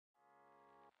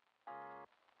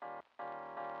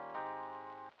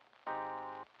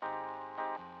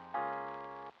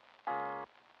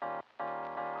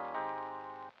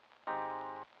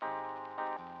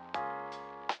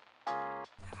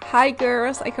Hi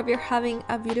girls, I hope you're having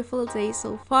a beautiful day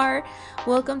so far.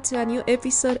 Welcome to a new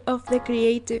episode of the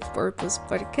Creative Purpose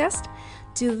podcast.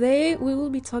 Today we will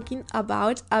be talking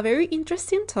about a very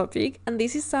interesting topic, and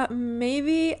this is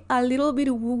maybe a little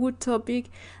bit woo-woo topic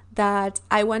that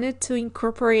I wanted to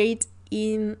incorporate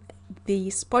in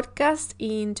this podcast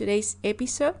in today's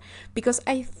episode, because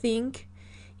I think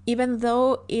even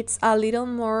though it's a little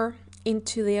more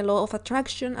into the law of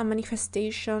attraction and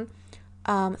manifestation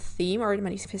theme or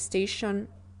manifestation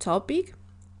topic,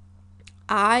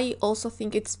 I also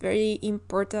think it's very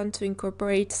important to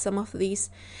incorporate some of these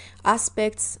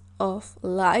aspects of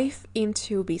life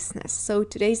into business. So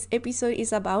today's episode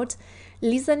is about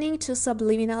listening to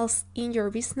subliminals in your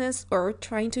business, or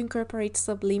trying to incorporate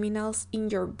subliminals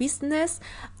in your business.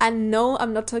 And no,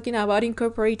 I'm not talking about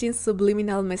incorporating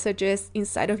subliminal messages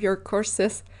inside of your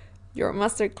courses, your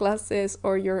master classes,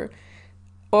 or your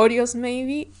audios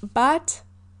maybe, but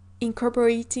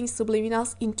incorporating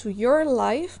subliminals into your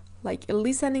life, like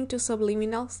listening to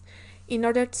subliminals in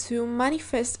order to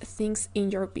manifest things in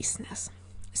your business.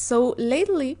 So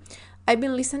lately, I've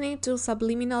been listening to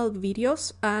subliminal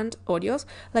videos and audios,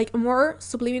 like more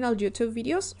subliminal YouTube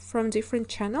videos from different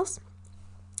channels.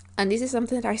 And this is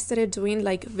something that I started doing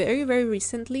like very, very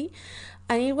recently.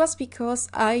 And it was because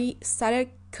I started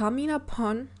coming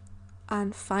upon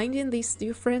and finding these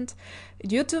different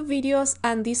YouTube videos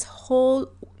and this whole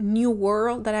new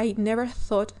world that I never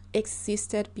thought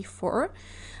existed before.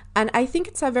 And I think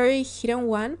it's a very hidden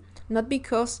one, not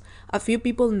because a few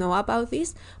people know about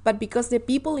this, but because the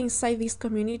people inside this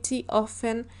community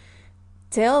often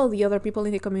tell the other people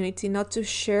in the community not to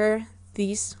share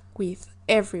this with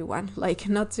everyone, like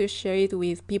not to share it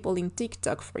with people in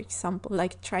TikTok, for example,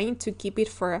 like trying to keep it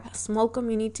for a small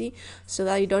community so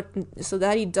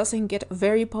that it doesn't get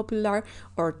very popular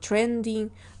or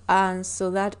trending, and so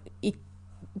that it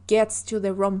gets to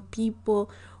the wrong people,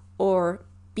 or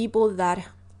people that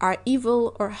are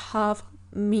evil or have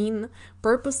mean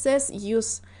purposes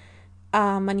use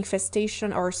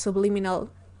manifestation or subliminal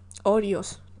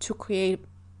audios to create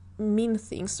mean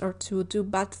things or to do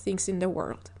bad things in the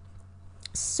world.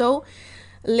 So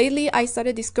lately I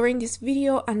started discovering this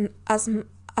video, and as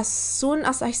soon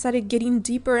as I started getting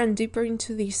deeper and deeper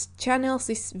into these channels,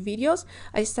 these videos,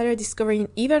 I started discovering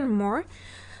even more.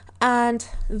 And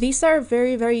these are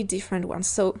very, very different ones.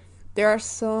 So there are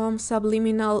some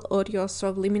subliminal audios,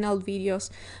 subliminal videos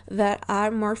that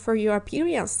are more for your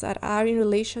appearance, that are in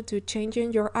relation to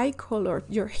changing your eye color,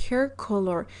 your hair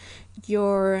color,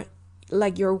 your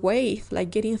weight,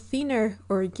 like getting thinner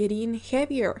or getting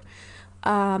heavier.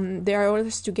 There are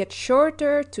others to get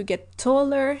shorter, to get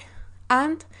taller,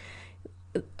 and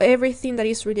everything that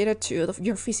is related to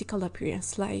your physical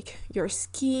appearance, like your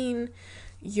skin,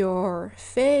 your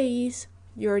face,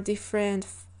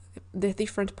 the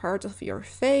different parts of your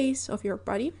face, of your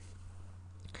body.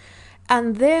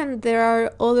 And then there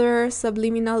are other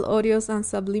subliminal audios and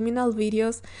subliminal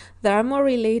videos that are more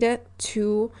related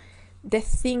to the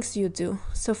things you do.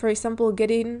 So for example,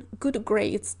 getting good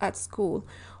grades at school,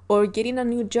 or getting a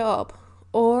new job,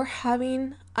 or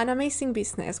having an amazing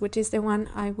business, which is the one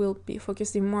I will be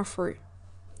focusing more for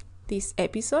this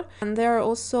episode. And there are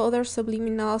also other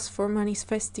subliminals for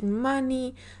manifesting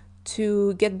money,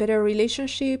 to get better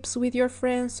relationships with your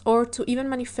friends, or to even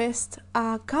manifest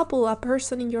a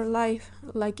person in your life,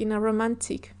 like in a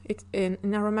romantic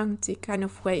kind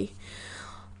of way.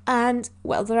 And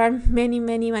well, there are many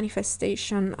subliminal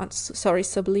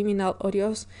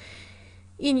audios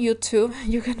in YouTube.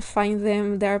 You can find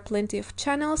them. There are plenty of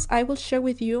channels. I will share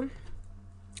with you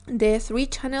the 3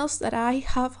 channels that I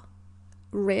have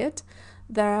read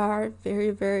that are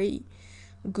very, very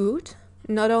good,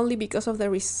 not only because of the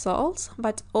results,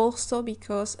 but also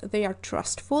because they are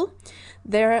trustful.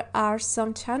 There are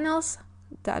some channels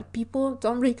that people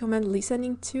don't recommend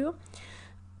listening to.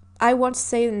 I won't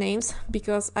say the names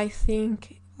because I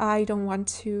think I don't want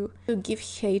to give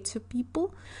hate to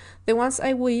people. The ones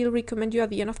I will recommend you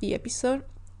at the end of the episode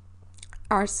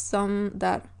are some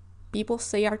that people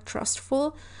say are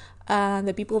trustful, and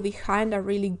the people behind are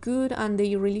really good, and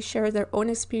they really share their own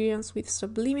experience with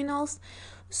subliminals.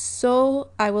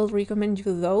 So I will recommend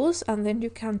you those, and then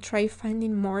you can try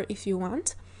finding more if you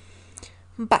want.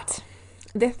 But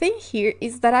the thing here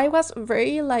is that I was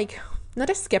very not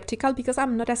a skeptical, because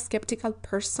I'm not a skeptical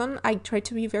person. I try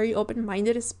to be very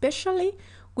open-minded, especially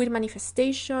with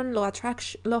manifestation, law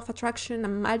of attraction,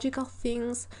 and magical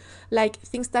things, like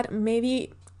things that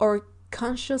maybe our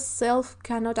conscious self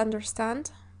cannot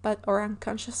understand, but our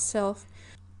unconscious self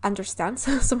understands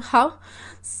somehow.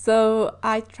 So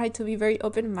I try to be very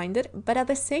open-minded, but at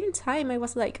the same time I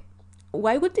was like,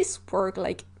 why would this work?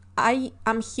 Like, I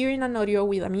am hearing an audio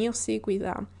with a music, with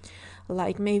a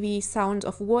like maybe sound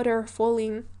of water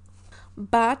falling,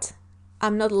 but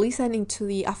I'm not listening to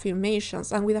the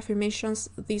affirmations. And with affirmations,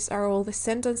 these are all the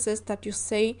sentences that you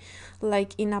say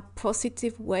like in a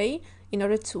positive way in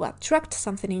order to attract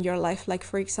something in your life. Like,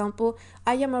 for example,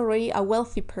 I am already a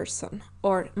wealthy person,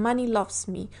 or money loves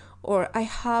me, or I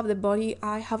have the body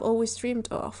I have always dreamed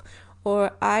of,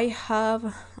 or I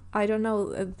have, I don't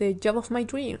know, the job of my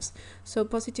dreams. So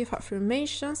positive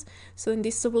affirmations. So in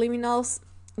these subliminals,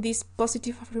 these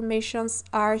positive affirmations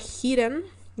are hidden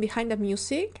behind the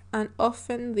music, and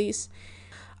often these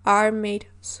are made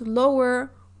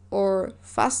slower or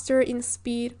faster in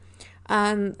speed,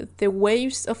 and the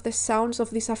waves of the sounds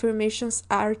of these affirmations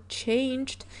are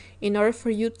changed in order for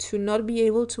you to not be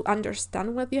able to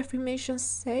understand what the affirmations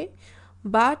say,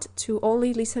 but to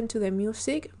only listen to the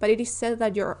music. But it is said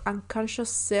that your unconscious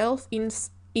self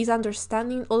is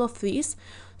understanding all of this.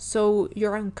 So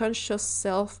your unconscious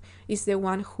self is the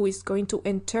one who is going to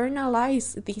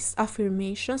internalize these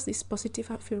affirmations, these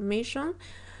positive affirmations,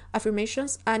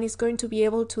 and is going to be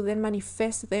able to then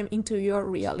manifest them into your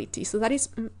reality. So that is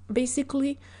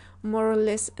basically more or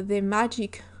less the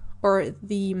magic or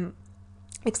the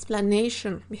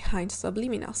explanation behind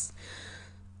subliminals.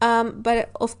 But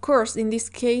of course, in this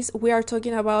case, we are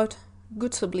talking about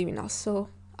good subliminals. So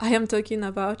I am talking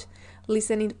about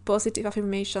listening positive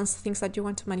affirmations, things that you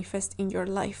want to manifest in your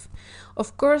life.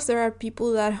 Of course, there are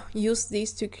people that use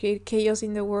this to create chaos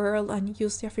in the world and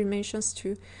use the affirmations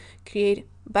to create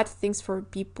bad things for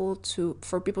people to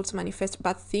manifest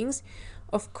bad things.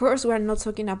 Of course, we are not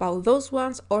talking about those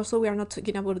ones. Also, we are not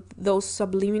talking about those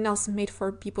subliminals made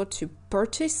for people to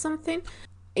purchase something.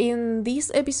 In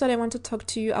this episode, I want to talk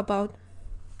to you about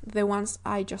the ones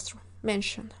I just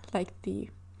mentioned, like the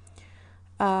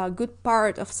good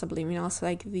part of subliminals,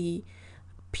 like the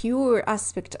pure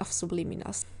aspect of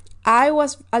subliminals. I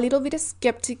was a little bit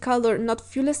skeptical, or not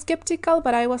fully skeptical,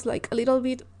 but I was like a little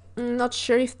bit not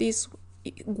sure if this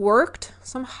worked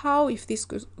somehow, if this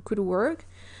could work.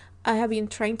 I have been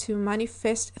trying to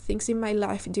manifest things in my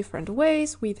life in different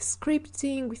ways, with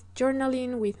scripting, with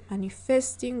journaling, with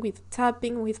manifesting, with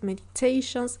tapping, with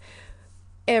meditations,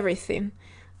 everything.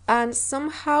 And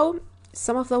somehow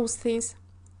some of those things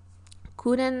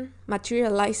couldn't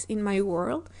materialize in my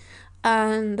world,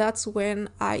 and that's when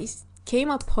I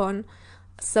came upon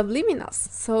subliminals.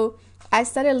 So I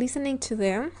started listening to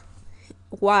them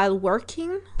while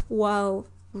working, while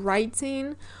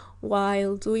writing,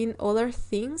 while doing other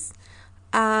things,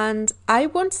 and I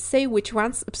won't say which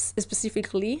ones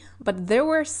specifically, but there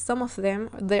are some of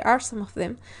them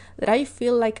that I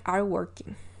feel like are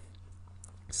working.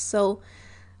 So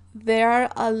there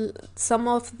are some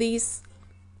of these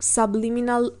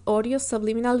subliminal audio,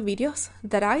 subliminal videos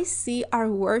that I see are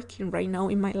working right now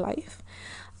in my life,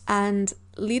 and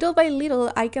little by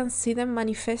little I can see them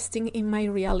manifesting in my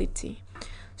reality.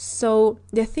 So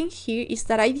the thing here is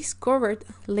that I discovered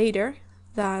later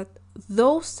that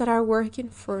those that are working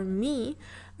for me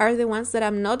are the ones that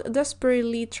I'm not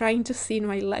desperately trying to see in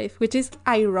my life, which is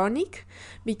ironic,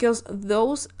 because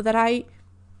those that I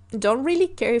don't really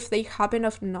care if they happen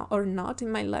or not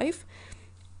in my life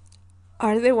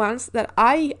are the ones that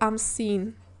I am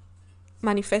seeing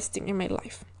manifesting in my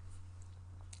life.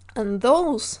 And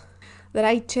those that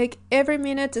I check every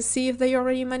minute to see if they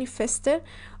already manifested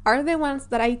are the ones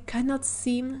that I cannot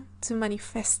seem to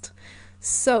manifest.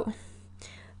 So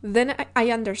then I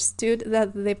understood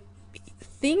that the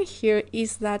thing here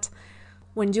is that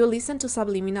when you listen to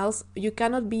subliminals, you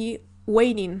cannot be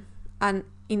waiting and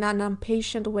in an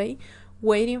impatient way,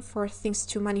 waiting for things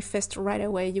to manifest right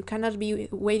away. You cannot be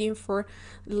waiting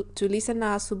to listen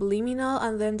a subliminal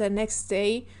and then the next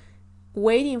day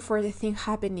waiting for the thing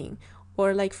happening.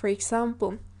 Or like, for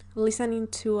example, listening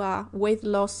to a weight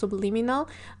loss subliminal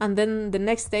and then the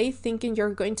next day thinking you're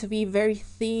going to be very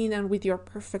thin and with your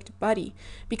perfect body,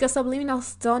 because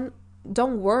subliminals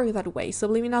don't work that way.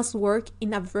 Subliminals work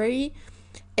in a very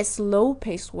slow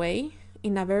paced way,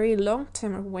 in a very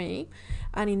long-term way,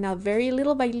 and in a very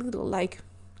little by little, like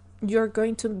you're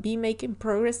going to be making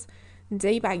progress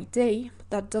day by day.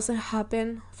 That doesn't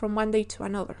happen from one day to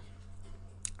another.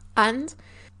 And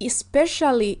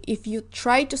especially if you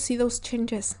try to see those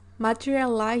changes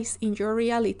materialize in your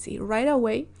reality right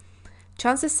away,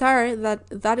 chances are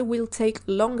that will take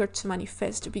longer to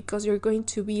manifest, because you're going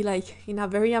to be like in a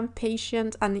very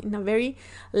impatient and in a very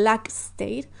lack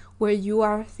state where you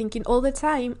are thinking all the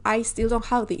time, I still don't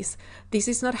have this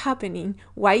is not happening,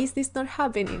 why is this not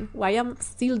happening, why I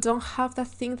still don't have that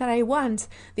thing that I want,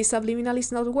 this subliminal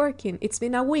is not working, it's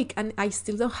been a week and I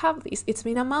still don't have this, it's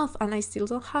been a month and I still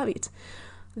don't have it.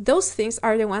 those things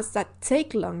are the ones that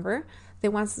take longer,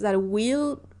 the ones that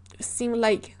will seem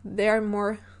like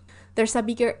there's a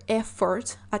bigger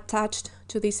effort attached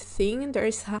to this thing. There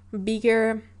is a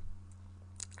bigger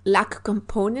luck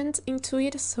component into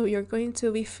it, so you're going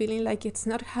to be feeling like it's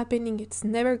not happening, it's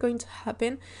never going to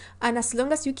happen. And as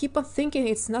long as you keep on thinking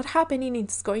it's not happening,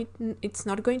 it's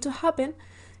not going to happen,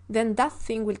 then that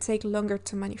thing will take longer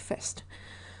to manifest.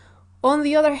 On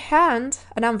the other hand,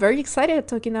 and I'm very excited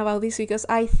talking about this because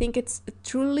I think it's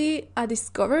truly a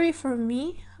discovery for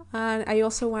me, and I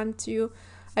want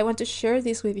to share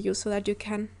this with you so that you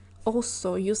can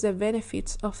also use the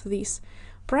benefits of this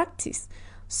practice.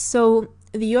 So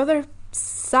the other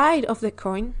side of the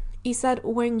coin is that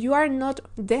when you are not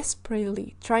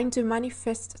desperately trying to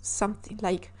manifest something,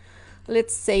 like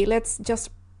let's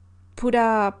just put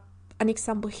an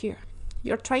example here.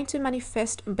 You're trying to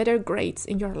manifest better grades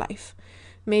in your life.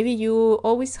 Maybe you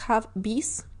always have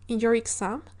B's in your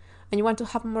exam and you want to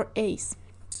have more A's.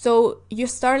 So you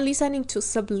start listening to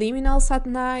subliminals at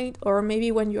night, or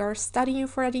maybe when you are studying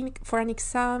for an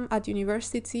exam at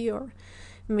university, or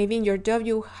maybe in your job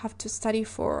you have to study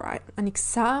for an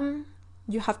exam,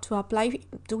 you have to apply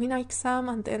doing an exam,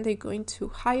 and then they're going to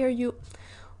hire you,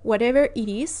 whatever it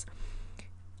is.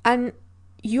 And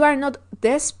you are not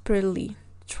desperately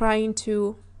trying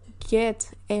to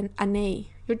get an A.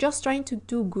 You're just trying to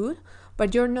do good,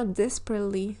 but you're not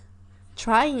desperately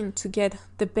trying to get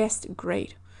the best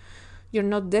grade. You're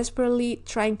not desperately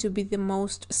trying to be the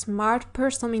most smart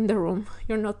person in the room.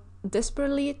 You're not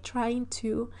desperately trying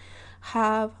to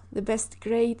have the best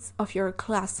grades of your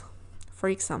class, for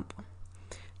example.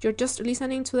 You're just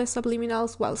listening to the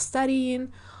subliminals while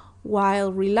studying,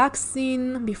 while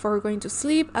relaxing, before going to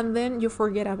sleep, and then you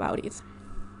forget about it.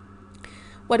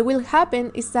 What will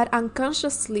happen is that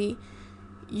unconsciously,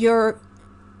 your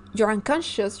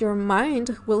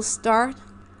mind will start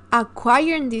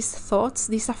acquiring these thoughts,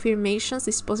 these affirmations,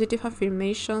 these positive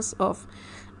affirmations of,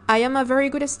 I am a very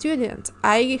good student,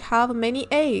 I have many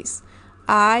A's,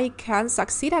 I can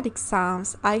succeed at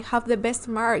exams, I have the best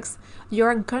marks.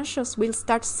 Your unconscious will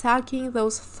start sucking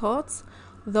those thoughts,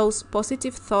 those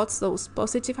positive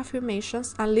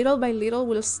affirmations, and little by little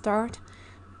will start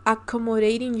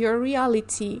accommodating your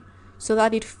reality so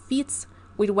that it fits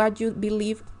with what you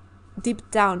believe deep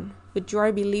down, what you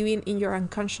are believing in your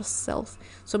unconscious self.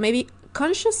 So maybe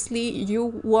consciously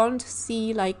you won't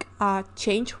see like a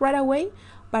change right away,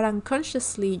 but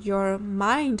unconsciously your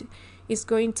mind is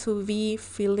going to be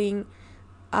feeling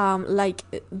like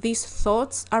these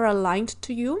thoughts are aligned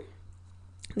to you.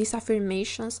 These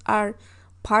affirmations are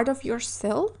part of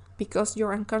yourself because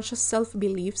your unconscious self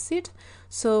believes it.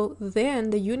 So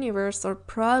then the universe, or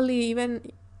probably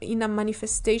even in a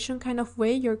manifestation kind of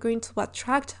way, you're going to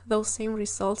attract those same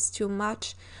results to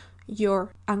match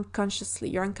your unconscious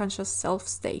self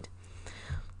state.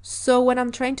 So what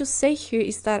I'm trying to say here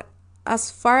is that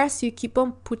as far as you keep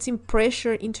on putting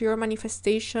pressure into your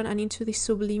manifestation and into the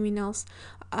subliminals,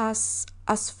 as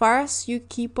far as you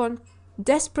keep on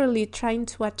desperately trying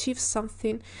to achieve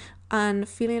something and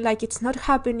feeling like it's not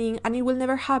happening and it will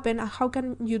never happen, and how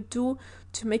can you do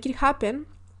to make it happen,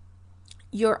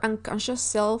 your unconscious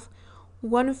self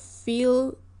won't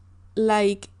feel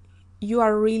like you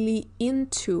are really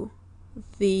into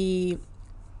the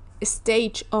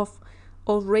stage of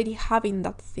already having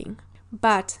that thing.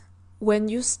 But when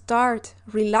you start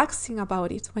relaxing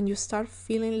about it, when you start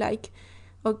feeling like,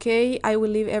 okay, I will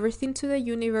leave everything to the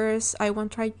universe, I will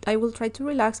try to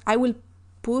relax, I will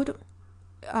put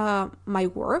my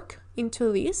work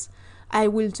into this, I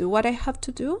will do what I have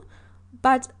to do,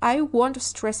 but I won't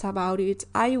stress about it,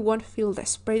 I won't feel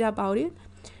desperate about it,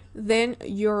 then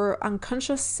your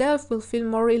unconscious self will feel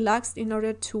more relaxed in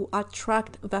order to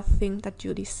attract that thing that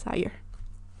you desire.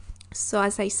 So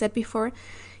as I said before,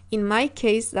 in my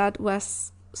case, that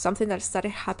was something that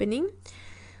started happening.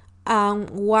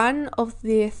 One of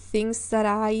the things that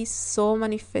I saw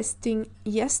manifesting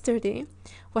yesterday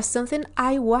was something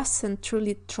I wasn't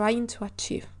truly trying to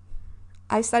achieve.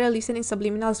 I started listening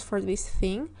subliminals for this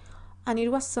thing, and it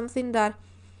was something that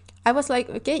I was like,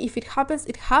 okay, if it happens,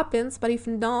 it happens, but if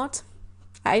not,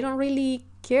 I don't really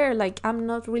care. Like, I'm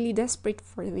not really desperate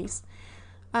for this.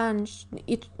 And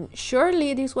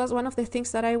surely this was one of the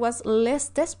things that I was less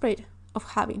desperate of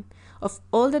having. Of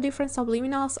all the different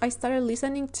subliminals I started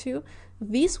listening to,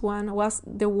 this one was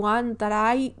the one that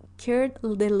I cared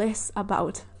the less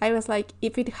about. I was like,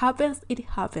 if it happens, it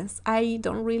happens. I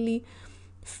don't really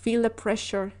feel the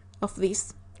pressure of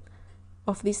this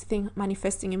thing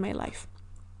manifesting in my life.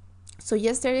 So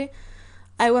yesterday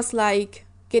I was like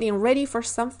getting ready for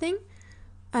something,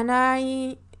 and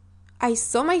I I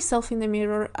saw myself in the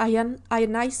mirror and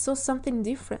I saw something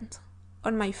different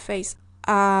on my face.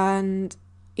 And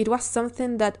it was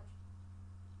something that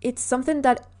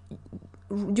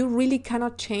you really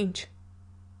cannot change.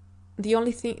 The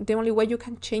only way you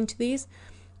can change this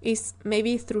is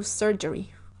maybe through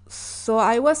surgery. So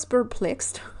I was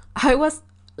perplexed. I was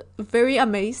very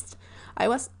amazed. I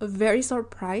was very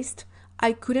surprised.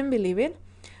 I couldn't believe it.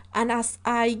 And as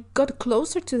I got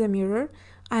closer to the mirror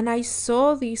and I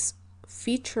saw this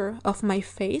feature of my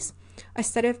face, I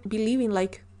started believing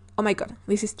like, oh my God,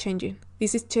 this is changing.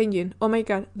 This is changing. Oh my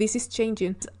God, this is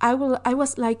changing. I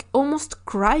was like almost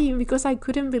crying because I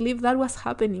couldn't believe that was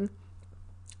happening.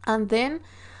 And then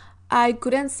I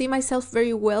couldn't see myself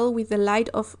very well with the light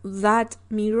of that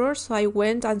mirror, so I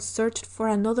went and searched for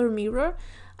another mirror.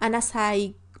 And as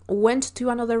I went to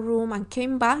another room and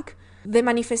came back, the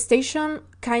manifestation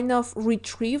kind of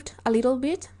retrieved a little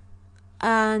bit,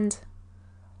 and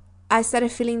I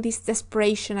started feeling this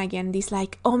desperation again, this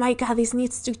like, oh my God, this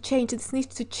needs to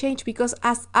change, because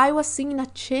as I was seeing a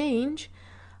change,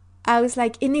 I was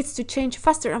like, it needs to change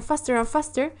faster and faster and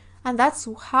faster. And that's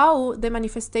how the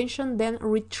manifestation then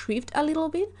retrieved a little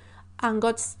bit and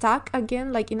got stuck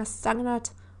again, like in a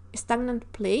stagnant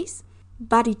place.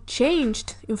 But it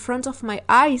changed in front of my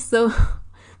eyes. So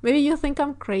maybe you think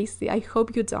I'm crazy. I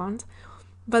hope you don't.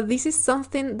 But this is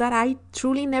something that I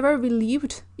truly never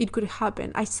believed it could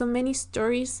happen. I saw many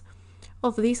stories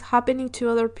of this happening to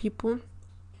other people,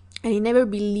 and I never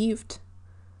believed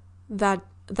that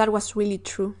that was really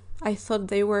true. I thought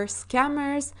they were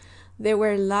scammers, they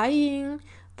were lying,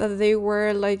 that they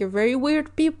were like very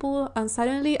weird people, and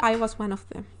suddenly I was one of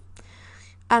them.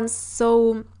 And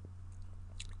so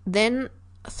then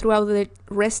throughout the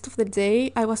rest of the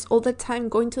day, I was all the time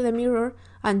going to the mirror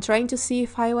and trying to see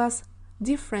if I was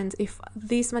different, if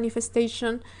this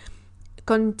manifestation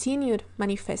continued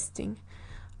manifesting.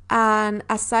 And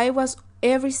as I was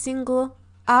every single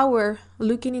hour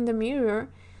looking in the mirror,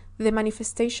 the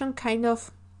manifestation kind of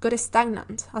got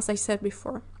stagnant, as I said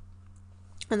before.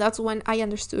 And that's when I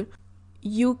understood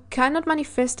you cannot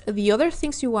manifest the other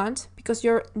things you want because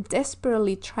you're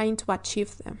desperately trying to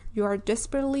achieve them. You are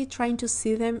desperately trying to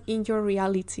see them in your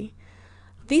reality.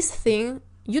 This thing,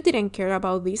 you didn't care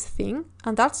about this thing,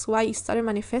 and that's why it started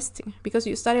manifesting, because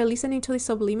you started listening to the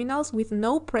subliminals with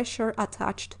no pressure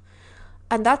attached.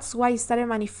 And that's why it started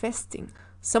manifesting.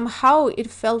 Somehow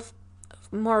it felt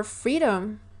more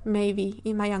freedom, maybe,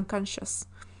 in my unconscious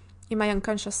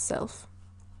self.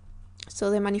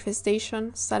 So the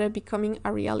manifestation started becoming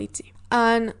a reality.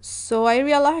 And so I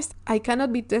realized I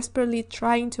cannot be desperately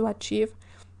trying to achieve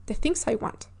the things I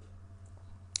want.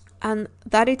 And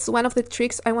that is one of the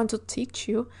tricks I want to teach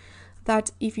you,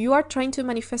 that if you are trying to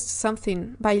manifest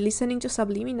something by listening to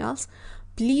subliminals,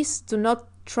 please do not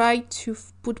try to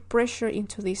put pressure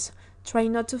into this. Try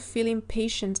not to feel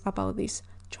impatient about this.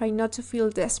 Try not to feel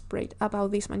desperate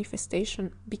about this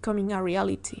manifestation becoming a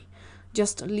reality.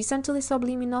 Just listen to the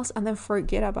subliminals and then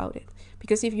forget about it.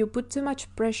 Because if you put too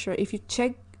much pressure, if you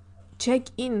check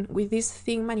in with this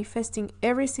thing manifesting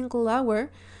every single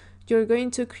hour, you're going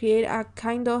to create a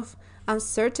kind of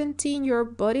uncertainty in your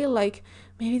body, like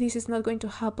maybe this is not going to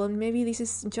happen, maybe this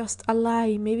is just a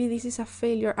lie, maybe this is a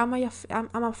failure, I'm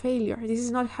a failure, this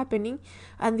is not happening.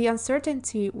 And the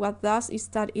uncertainty, what does is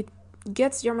that it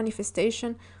gets your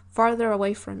manifestation farther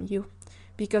away from you,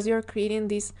 because you're creating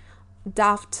this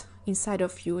doubt inside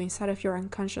of you, inside of your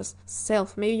unconscious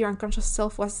self. Maybe your unconscious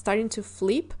self was starting to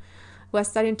flip, was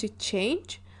starting to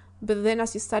change, but then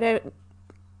as you started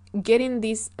getting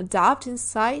this doubt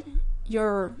inside,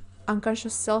 your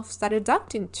unconscious self started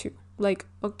doubting too. Like,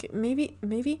 okay, maybe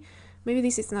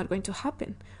this is not going to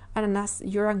happen. And as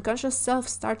your unconscious self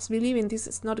starts believing this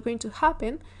is not going to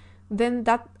happen, then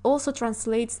that also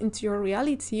translates into your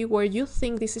reality, where you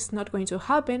think this is not going to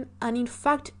happen, and in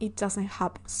fact it doesn't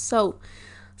happen. So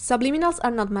subliminals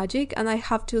are not magic, and I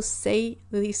have to say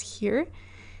this here.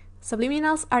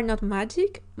 Subliminals are not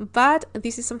magic, but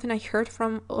this is something I heard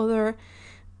from other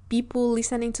people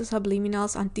listening to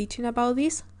subliminals and teaching about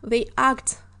this. They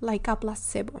act like a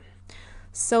placebo.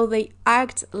 So they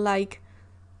act like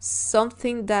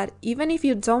something that even if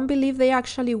you don't believe they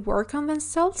actually work on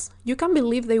themselves, you can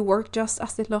believe they work just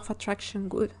as the law of attraction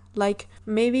would. Like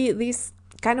maybe these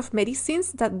kind of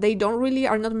medicines that they don't really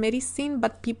are not medicine,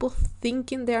 but people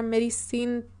thinking they are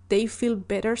medicine, they feel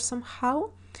better somehow.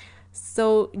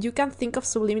 So you can think of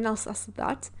subliminals as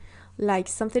that, like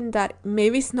something that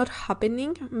maybe is not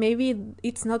happening, maybe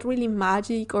it's not really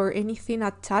magic or anything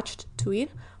attached to it,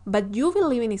 but you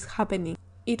believe in it's happening.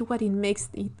 It's what it makes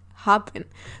it happen.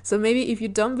 So maybe if you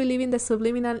don't believe in the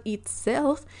subliminal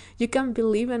itself, you can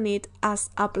believe in it as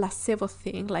a placebo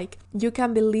thing. Like you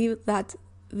can believe that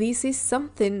this is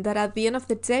something that at the end of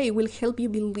the day will help you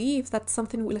believe that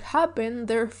something will happen,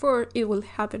 therefore it will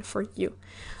happen for you.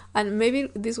 And maybe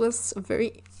this was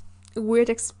very weird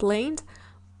explained,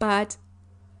 but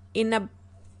in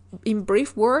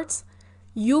brief words,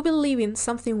 you believing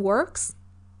something works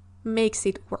makes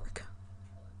it work.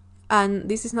 And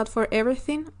this is not for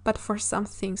everything, but for some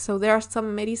things. So there are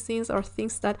some medicines or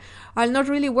things that are not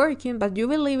really working, but you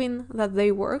believing that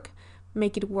they work,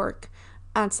 make it work.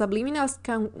 And subliminals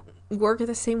can work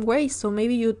the same way. So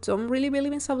maybe you don't really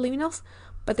believe in subliminals,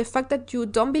 but the fact that you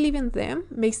don't believe in them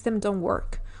makes them don't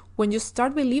work. When you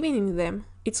start believing in them,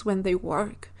 it's when they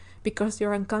work, because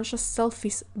your unconscious self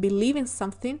is believing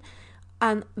something,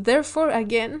 and therefore,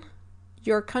 again,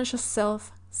 your conscious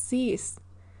self sees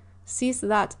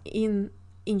that in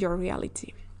your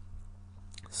reality.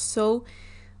 So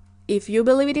if you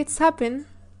believe it's happened,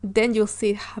 then you'll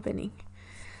see it happening.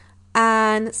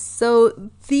 And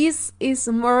so this is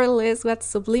more or less what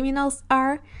subliminals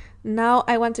are. Now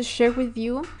I want to share with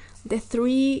you the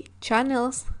 3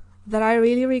 channels that I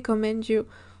really recommend you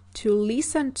to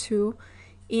listen to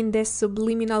in the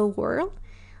subliminal world.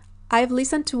 I've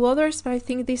listened to others, but I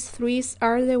think these 3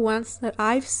 are the ones that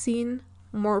I've seen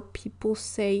more people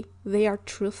say they are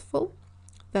truthful,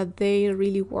 that they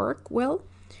really work well.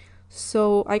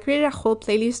 So I created a whole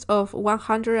playlist of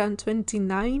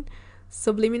 129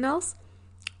 subliminals.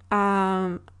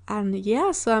 And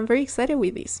yeah, so I'm very excited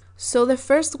with this. So the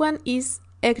first one is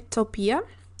Ectopia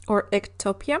or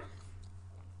Ectopia.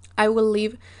 I will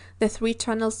leave the 3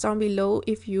 channels down below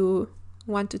if you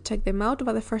want to check them out,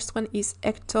 but the first one is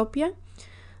Ectopia,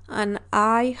 and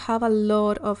I have a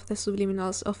lot of the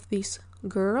subliminals of this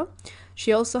girl.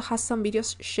 She also has some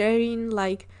videos sharing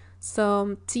like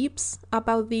some tips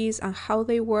about this and how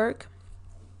they work.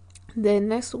 The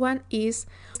next one is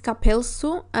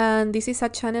Capelsu, and this is a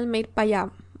channel made by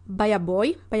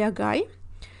a guy.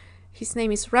 His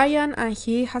name is Ryan, and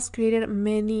he has created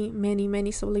many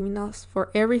subliminals for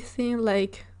everything.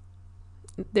 Like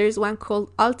there's one called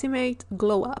Ultimate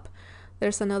Glow Up,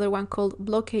 there's another one called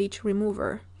Blockage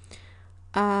Remover,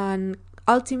 and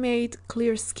Ultimate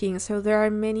Clear Skin. So there are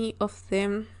many of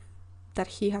them that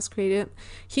he has created.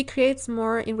 He creates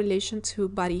more in relation to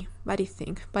body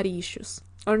issues,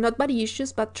 or not body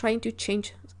issues, but trying to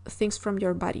change things from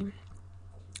your body.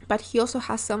 But he also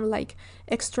has some like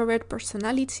extrovert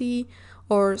personality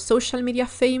or social media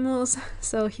famous,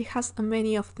 so he has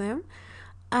many of them.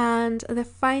 And the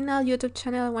final YouTube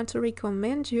channel I want to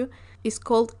recommend you is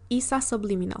called Isa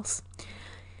Subliminals.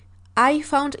 I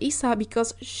found Isa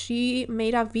because she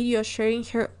made a video sharing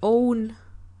her own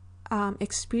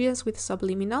experience with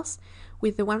subliminals,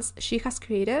 with the ones she has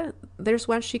created. There's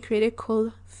one she created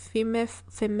called Femme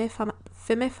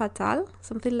Fatale,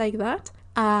 something like that.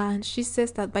 And she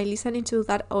says that by listening to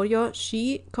that audio,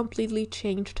 she completely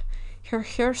changed her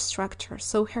hair structure.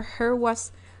 So her hair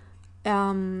was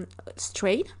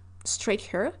straight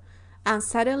hair, and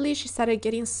suddenly she started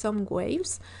getting some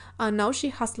waves, and now she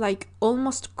has like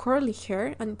almost curly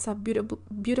hair, and it's a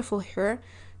beautiful hair.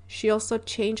 She also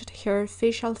changed her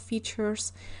facial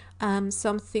features,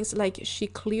 some things like she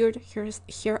cleared her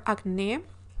hair acne,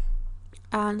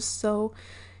 and so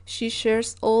she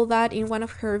shares all that in one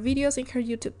of her videos in her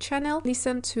YouTube channel.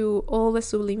 Listen to all the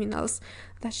subliminals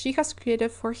that she has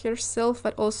created for herself,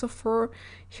 but also for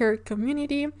her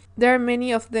community. There are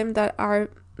many of them that are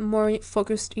more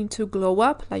focused into glow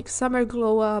up, like Summer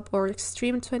Glow Up or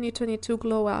Extreme 2022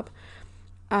 Glow Up.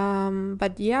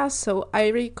 But yeah, so I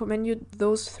recommend you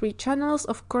those 3 channels.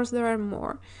 Of course, there are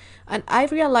more. And I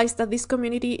realized that this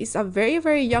community is a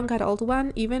very young adult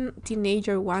one, even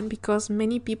teenager one, because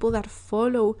many people that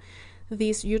follow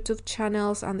these YouTube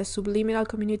channels and the subliminal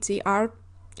community are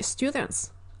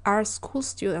students, are school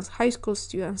students, high school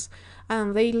students,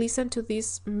 and they listen to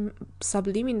these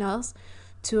subliminals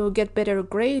to get better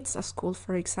grades at school,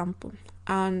 for example,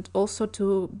 and also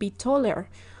to be taller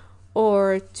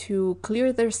or to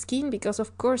clear their skin, because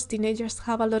of course teenagers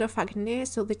have a lot of acne,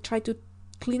 so they try to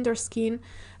clean their skin,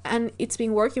 and it's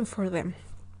been working for them.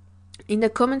 In the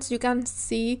comments you can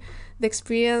see the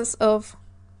experience of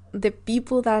the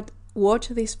people that watch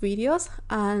these videos,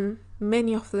 and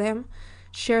many of them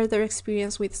share their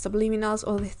experience with subliminals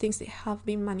or the things they have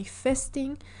been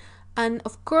manifesting. And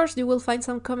of course you will find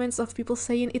some comments of people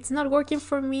saying it's not working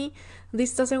for me,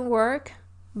 this doesn't work,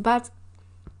 but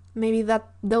maybe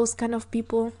that those kind of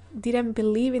people didn't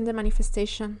believe in the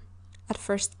manifestation at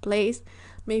first place.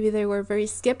 Maybe they were very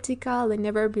skeptical, they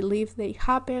never believed they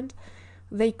happened.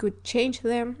 they could change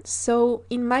them. So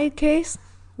in my case,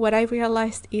 what I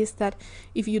realized is that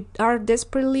if you are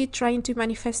desperately trying to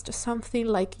manifest something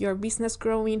like your business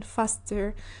growing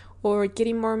faster or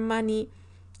getting more money,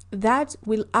 that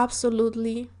will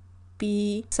absolutely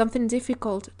be something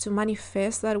difficult to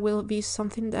manifest. That will be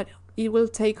something that it will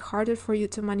take harder for you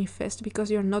to manifest because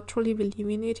you're not truly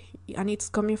believing it and it's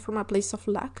coming from a place of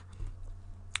lack.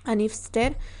 And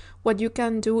instead, what you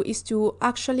can do is to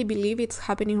actually believe it's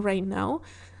happening right now,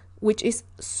 which is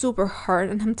super hard.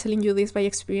 And I'm telling you this by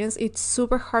experience. It's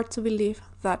super hard to believe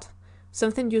that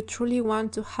something you truly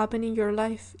want to happen in your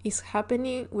life is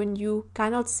happening when you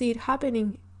cannot see it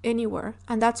happening anywhere.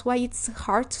 And that's why it's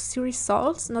hard to see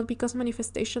results, not because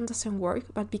manifestation doesn't work,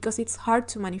 but because it's hard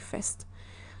to manifest.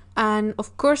 And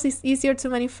of course, it's easier to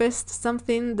manifest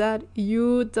something that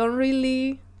you don't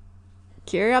really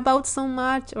care about so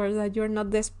much or that you're not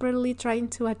desperately trying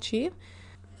to achieve.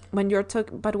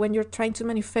 But when you're trying to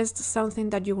manifest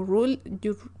something that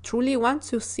you truly want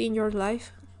to see in your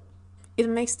life, it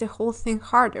makes the whole thing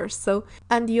harder. So,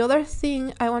 and the other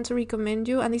thing I want to recommend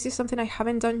you, and this is something I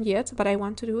haven't done yet, but I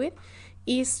want to do it,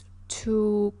 is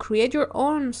to create your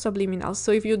own subliminals.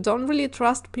 So if you don't really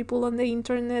trust people on the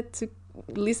internet to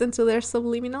listen to their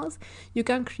subliminals, you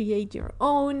can create your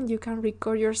own. You can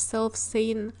record yourself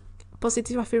saying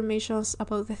positive affirmations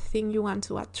about the thing you want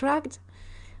to attract.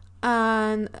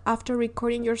 And after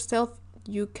recording yourself,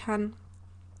 you can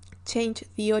change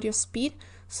the audio speed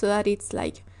so that it's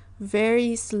like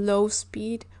very slow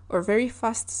speed or very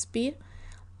fast speed,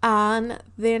 and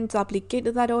then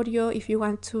duplicate that audio if you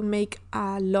want to make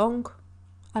a long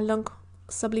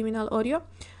subliminal audio,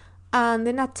 and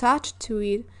then attach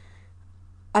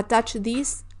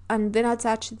this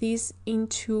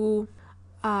into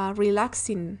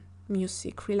relaxing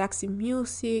music,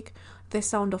 the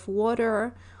sound of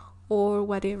water, or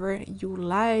whatever you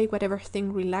like, whatever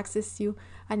thing relaxes you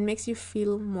and makes you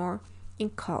feel more in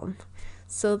calm.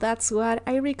 So that's what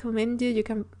I recommend you. You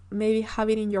can maybe have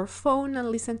it in your phone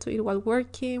and listen to it while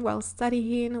working, while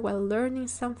studying, while learning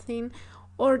something,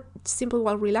 or simply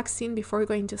while relaxing before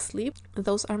going to sleep.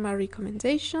 Those are my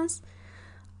recommendations.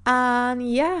 And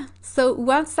yeah, so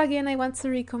once again, I want to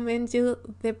recommend you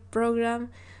the program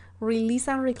Release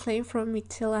and Reclaim from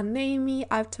Michelle and Amy.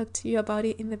 I've talked to you about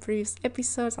it in the previous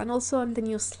episodes and also on the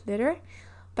newsletter,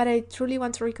 but I truly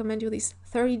want to recommend you this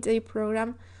 30-day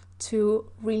program to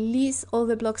release all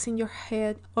the blocks in your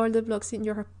head, all the blocks in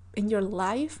your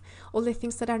life, all the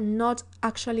things that are not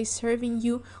actually serving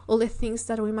you, all the things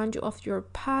that remind you of your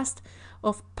past,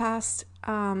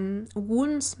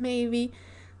 wounds, maybe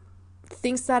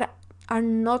things that are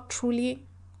not truly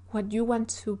what you want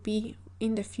to be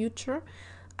in the future,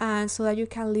 and so that you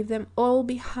can leave them all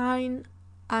behind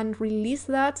and release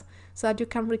that, so that you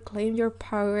can reclaim your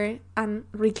power and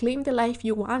reclaim the life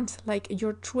you want, like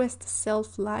your truest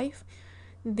self life.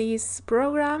 This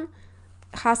program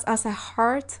has as a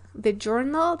heart the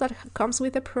journal that comes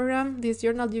with the program. This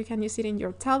journal, you can use it in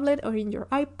your tablet or in your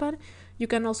iPad. You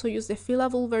can also use the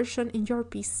fillable version in your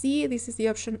PC. This is the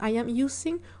option I am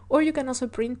using, or you can also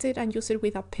print it and use it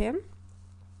with a pen.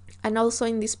 And also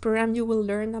in this program, you will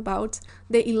learn about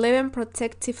the 11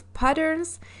 protective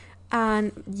patterns,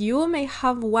 and you may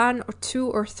have 1 or 2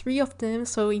 or 3 of them.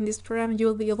 So in this program,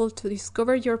 you'll be able to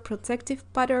discover your protective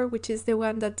pattern, which is the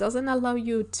one that doesn't allow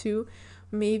you to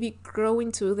maybe grow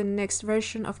into the next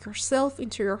version of yourself,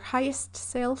 into your highest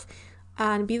self,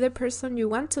 and be the person you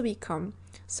want to become.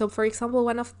 So for example,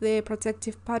 one of the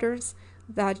protective patterns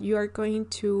that you are going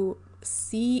to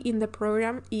see in the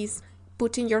program is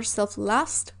putting yourself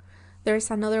last.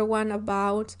 There's another one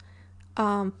about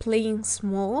playing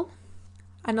small.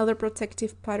 Another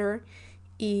protective pattern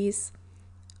is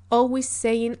always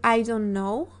saying, I don't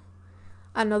know.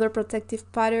 Another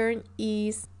protective pattern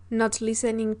is not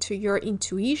listening to your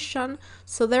intuition.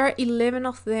 So there are 11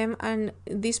 of them, and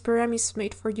this program is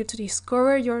made for you to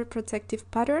discover your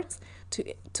protective patterns,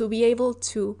 to be able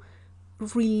to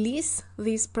release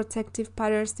these protective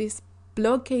patterns, this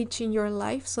blockage in your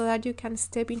life, so that you can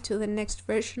step into the next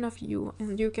version of you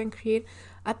and you can create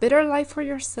a better life for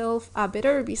yourself, a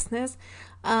better business,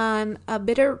 and a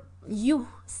better you.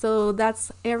 So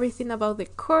that's everything about the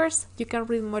course. You can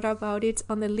read more about it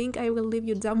on the link I will leave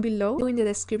you down below in the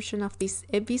description of this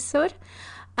episode.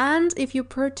 And if you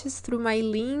purchase through my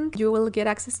link, you will get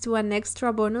access to an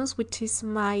extra bonus, which is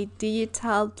my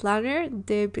digital planner,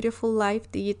 the Beautiful Life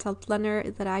digital planner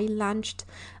that I launched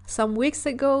some weeks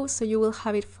ago. So you will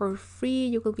have it for free.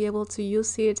 You will be able to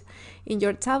use it in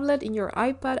your tablet, in your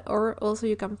iPad, or also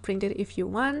you can print it if you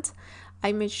want.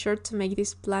 I made sure to make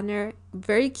this planner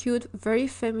very cute, very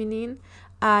feminine,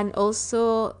 and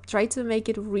also try to make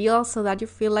it real so that you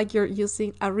feel like you're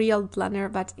using a real planner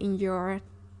but in your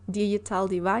digital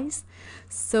device.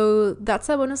 So that's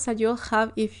a bonus that you'll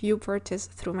have if you purchase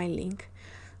through my link.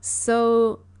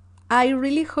 So I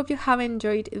really hope you have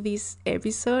enjoyed this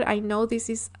episode. I know this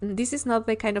is not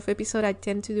the kind of episode I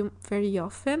tend to do very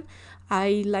often.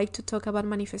 I like to talk about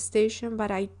manifestation,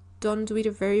 but I don't do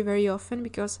it very, very often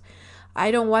because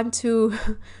I don't want to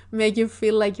make you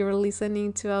feel like you're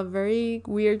listening to a very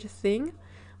weird thing.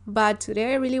 But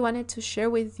today I really wanted to share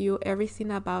with you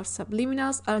everything about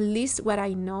subliminals, at least what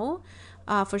I know.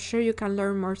 For sure you can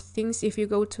learn more things if you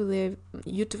go to the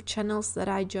YouTube channels that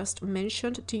I just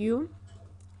mentioned to you.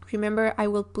 Remember, I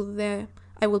will put the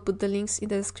links in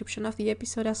the description of the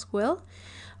episode as well.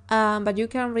 But you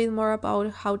can read more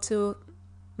about how to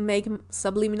make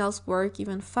subliminals work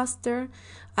even faster.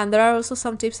 And there are also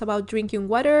some tips about drinking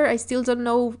water. I still don't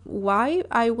know why.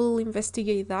 I will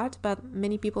investigate that, but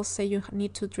many people say you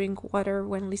need to drink water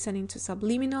when listening to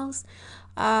subliminals.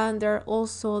 And there are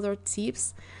also other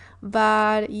tips.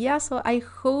 But yeah, so I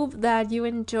hope that you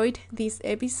enjoyed this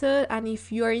episode, and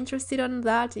if you are interested on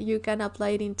that, you can apply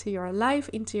it into your life,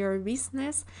 into your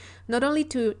business, not only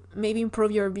to maybe improve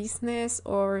your business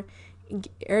or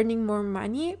earning more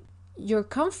money, your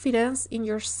confidence in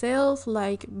yourself,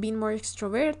 like being more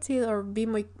extroverted or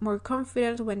being more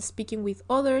confident when speaking with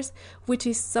others, which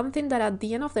is something that at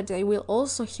the end of the day will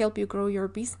also help you grow your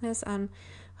business and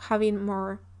having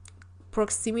more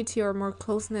proximity or more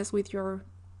closeness with your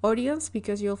audience,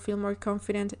 because you'll feel more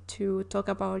confident to talk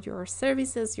about your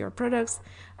services, your products,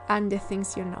 and the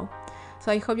things you know.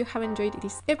 So I hope you have enjoyed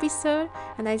this episode,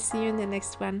 and I'll see you in the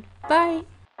next one.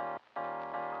 Bye!